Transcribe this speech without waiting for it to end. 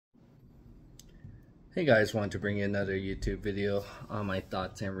Hey guys, wanted to bring you another YouTube video on my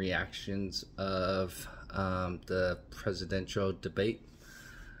thoughts and reactions of the presidential debate.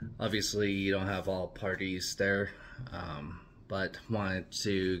 Obviously, you don't have all parties there, but wanted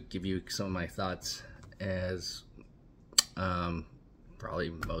to give you some of my thoughts as probably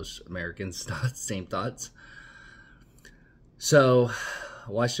most Americans' thoughts, same thoughts. So,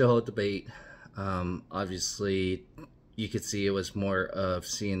 I watched the whole debate. Obviously, you could see it was more of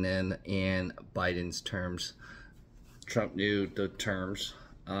CNN and Biden's terms. Trump knew the terms,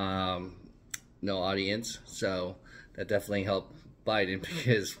 no audience, so that definitely helped Biden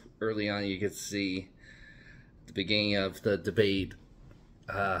because early on you could see at the beginning of the debate,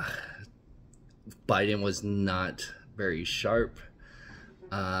 Biden was not very sharp.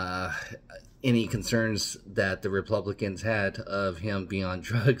 Any concerns that the Republicans had of him being on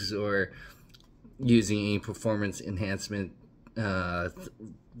drugs or using any performance enhancement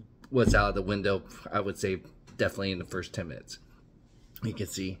was out of the window. I would say definitely in the first 10 minutes. You can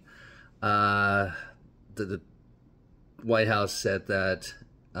see the White House said that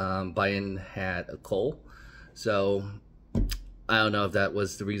Biden had a cold. So I don't know if that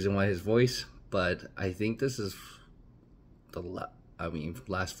was the reason why his voice, but I think this is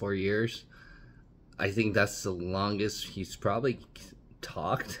last 4 years. I think that's the longest he's probably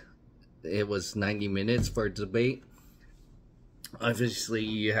talked. It was 90 minutes for a debate. Obviously,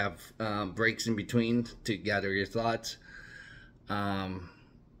 you have breaks in between to gather your thoughts. And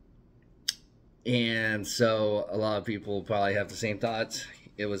so a lot of people probably have the same thoughts.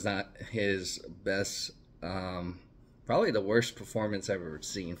 It was not his best, probably the worst performance I've ever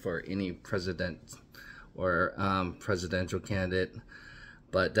seen for any president or presidential candidate.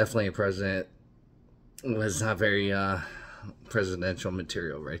 But definitely a president was not very presidential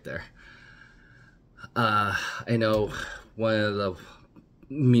material right there. I know one of the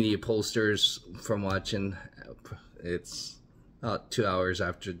media pollsters from watching, it's about 2 hours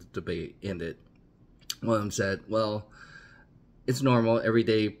after the debate ended, one of them said, well, it's normal,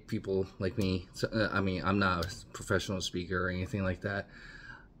 everyday people like me, so, I'm not a professional speaker or anything like that,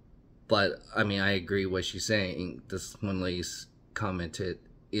 but I agree what she's saying. This one lady commented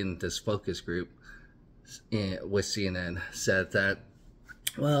in this focus group with CNN, said that,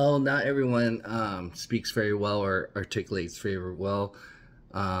 well, not everyone speaks very well or articulates very well.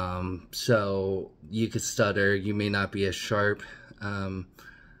 So you could stutter, you may not be as sharp.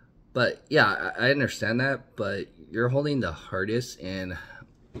 But yeah, I understand that, but you're holding the hardest and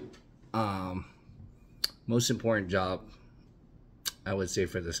most important job, I would say,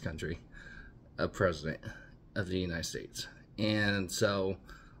 for this country, a president of the United States. And so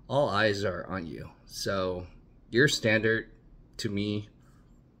all eyes are on you. So your standard, to me,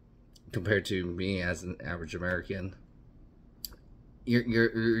 compared to me as an average American,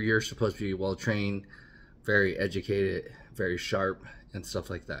 you're supposed to be well trained, very educated, very sharp, and stuff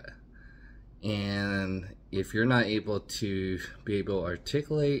like that. And if you're not able to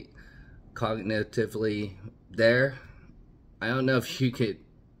articulate cognitively there, I don't know if you could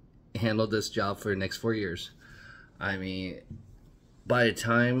handle this job for the next 4 years. By the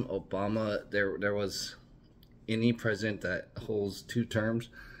time Obama, there was any president that holds 2 terms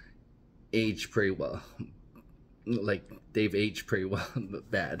aged pretty well. Like, they've aged pretty well,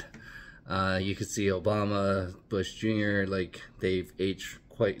 but bad. You could see Obama, Bush Jr., like, they've aged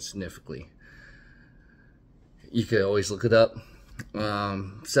quite significantly. You could always look it up.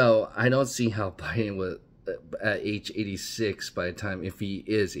 So I don't see how Biden would, at age 86, by the time, if he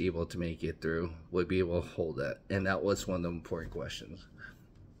is able to make it through, would be able to hold that. And that was one of the important questions.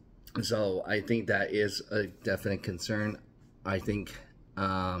 So I think that is a definite concern. I think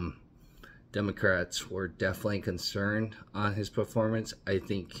Democrats were definitely concerned on his performance. I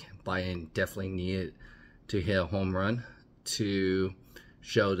think Biden definitely needed to hit a home run to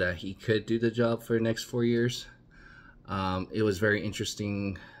show that he could do the job for the next 4 years. It was very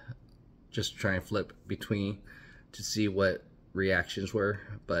interesting just trying to flip between to see what reactions were,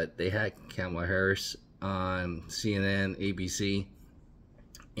 but they had Kamala Harris on CNN, ABC,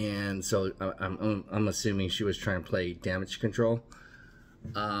 and so I'm assuming she was trying to play damage control.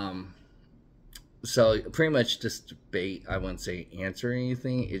 So pretty much this debate, I wouldn't say answer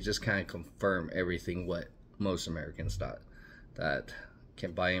anything. It just kind of confirmed everything what most Americans thought. That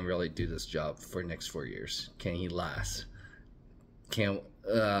can Biden really do this job for the next 4 years? Can he last? Can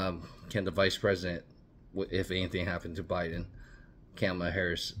the vice president, if anything happened to Biden, Kamala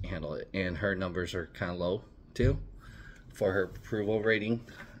Harris, handle it? And her numbers are kind of low too for her approval rating.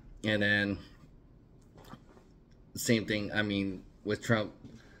 And then same thing, with Trump,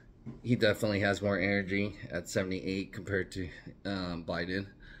 he definitely has more energy at 78 compared to Biden.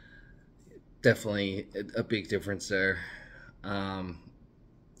 definitely a big difference there.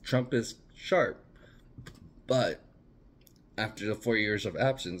 Trump is sharp, but after the 4 years of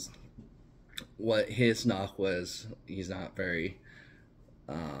absence, what his knock was, he's not very.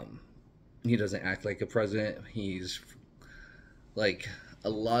 Um, he doesn't act like a president. He's like a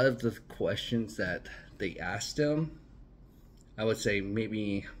lot of the questions that they asked him. I would say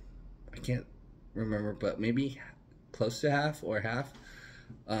maybe I can't remember, but maybe close to half or half.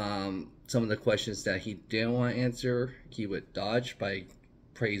 Some of the questions that he didn't want to answer, he would dodge by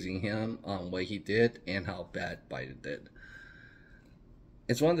praising him on what he did and how bad Biden did.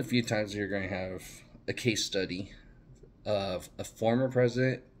 It's one of the few times you're going to have a case study of a former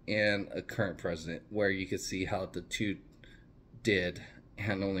president and a current president where you could see how the two did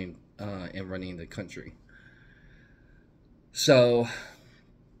handling and running the country. So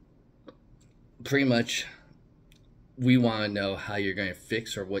pretty much we want to know how you're going to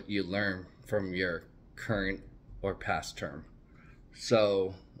fix or what you learn from your current or past term.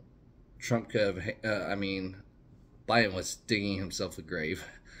 So Trump could have, Biden was digging himself a grave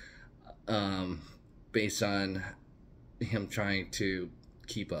based on him trying to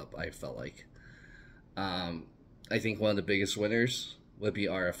keep up, I felt like. I think one of the biggest winners would be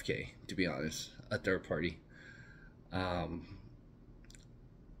RFK, to be honest, a third party.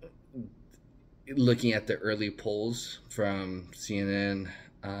 Looking at the early polls from CNN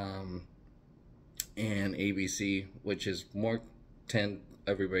and ABC, which is more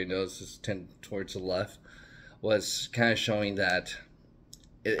everybody knows is 10 towards the left, was kind of showing that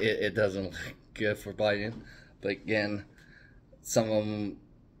it doesn't look good for Biden. But again, some of them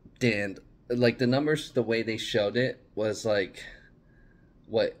didn't. Like the numbers, the way they showed it was like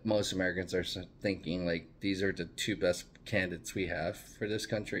what most Americans are thinking. Like these are the two best candidates we have for this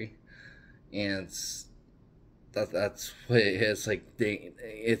country. And that's what it is. Like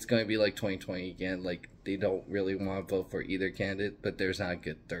it's going to be like 2020 again. Like they don't really want to vote for either candidate, but there's not a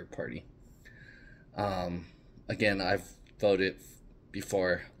good third party. Again, I've voted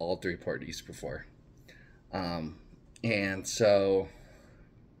before all three parties before, and so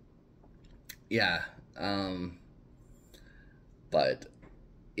yeah. But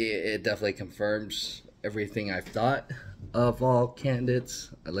it definitely confirms everything I've thought of all candidates.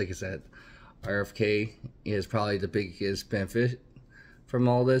 Like I said, RFK is probably the biggest benefit from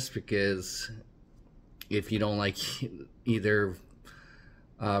all this, because if you don't like either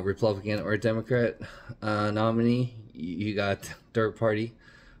Republican or Democrat nominee, you got third party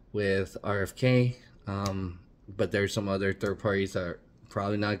with RFK, but there's some other third parties that are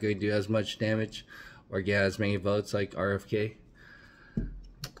probably not going to do as much damage or get as many votes like RFK.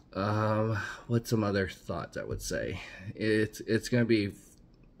 What's some other thoughts I would say? It's going to be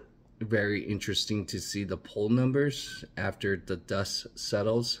very interesting to see the poll numbers after the dust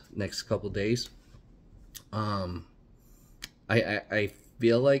settles next couple days. I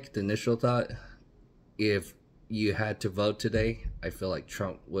feel like the initial thought, if you had to vote today, I feel like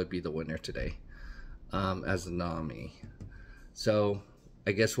Trump would be the winner today as the nominee. So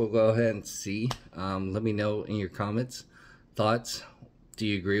I guess we'll go ahead and see. Let me know in your comments thoughts. Do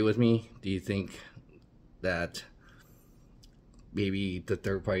you agree with me? Do you think that maybe the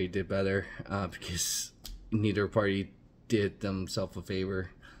third party did better because neither party did themselves a favor?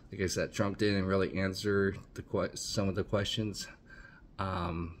 Like I said, Trump didn't really answer some of the questions.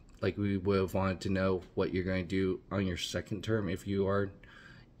 Like we would have wanted to know what you're going to do on your second term if you are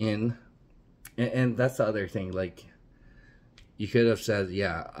in. And that's the other thing. Like you could have said,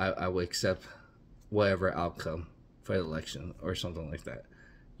 yeah, I would accept whatever outcome for the election or something like that.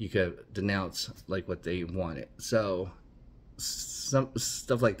 You could denounce like what they wanted. So some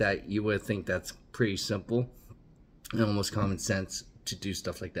stuff like that, you would think that's pretty simple and almost common sense to do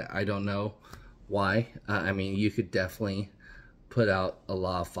stuff like that. I don't know why. You could definitely put out a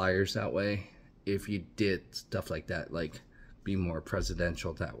lot of fires that way if you did stuff like that, like be more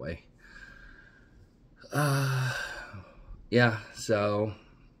presidential that way. Yeah, so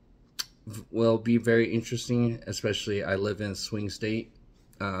will be very interesting, especially I live in a swing state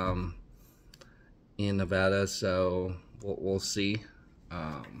in Nevada, so we'll see.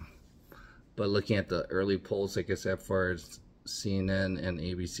 But looking at the early polls, like I said, for CNN and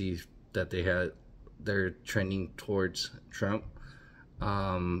ABC, that they're trending towards Trump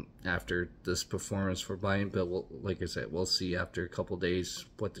after this performance for Biden. But like I said, we'll see after a couple days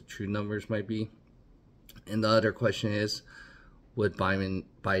what the true numbers might be. And the other question is, would Biden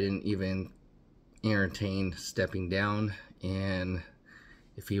even entertain stepping down? And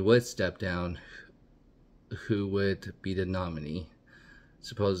if he would step down, who would be the nominee?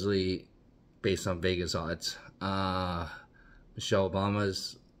 Supposedly, based on Vegas odds, Michelle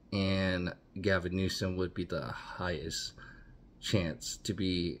Obama's and Gavin Newsom would be the highest chance to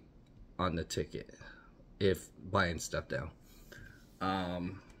be on the ticket if Biden stepped down.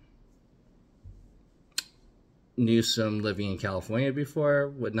 Newsom, living in California before,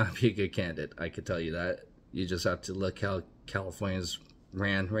 would not be a good candidate. I could tell you that. You just have to look how California's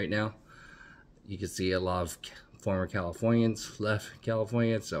ran right now. You can see a lot of former Californians left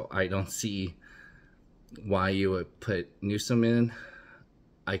California, so I don't see why you would put Newsom in.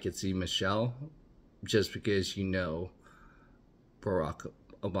 I could see Michelle, just because you know Barack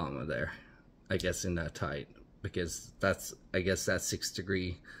Obama there, I guess, in that tight, because that's, I guess, that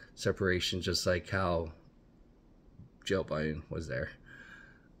 6-degree separation, just like how Joe Biden was there.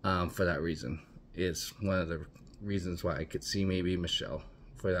 For that reason, is one of the reasons why I could see maybe Michelle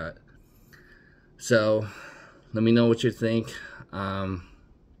for that. So let me know what you think. Go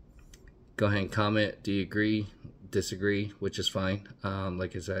ahead and comment. Do you agree, disagree, which is fine.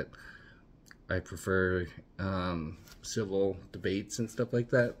 Like I said, I prefer civil debates and stuff like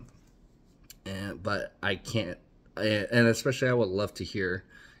that, but I can't, and especially I would love to hear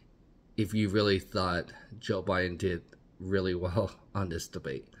if you really thought Joe Biden did really well on this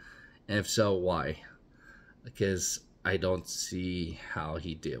debate, and if so, why? Because I don't see how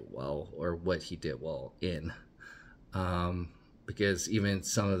he did well, or what he did well in, because even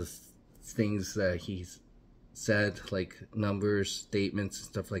some of the things that he's said, like numbers, statements, and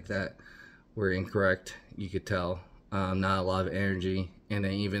stuff like that, were incorrect. You could tell. Not a lot of energy, and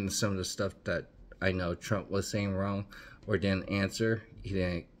then even some of the stuff that I know Trump was saying wrong or didn't answer, he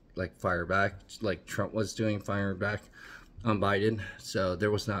didn't like fire back like Trump was doing, firing back on Biden. So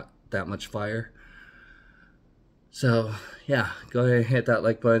there was not that much fire. So yeah, go ahead and hit that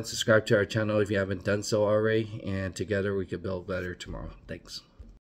like button, subscribe to our channel if you haven't done so already, and together we could build better tomorrow. Thanks.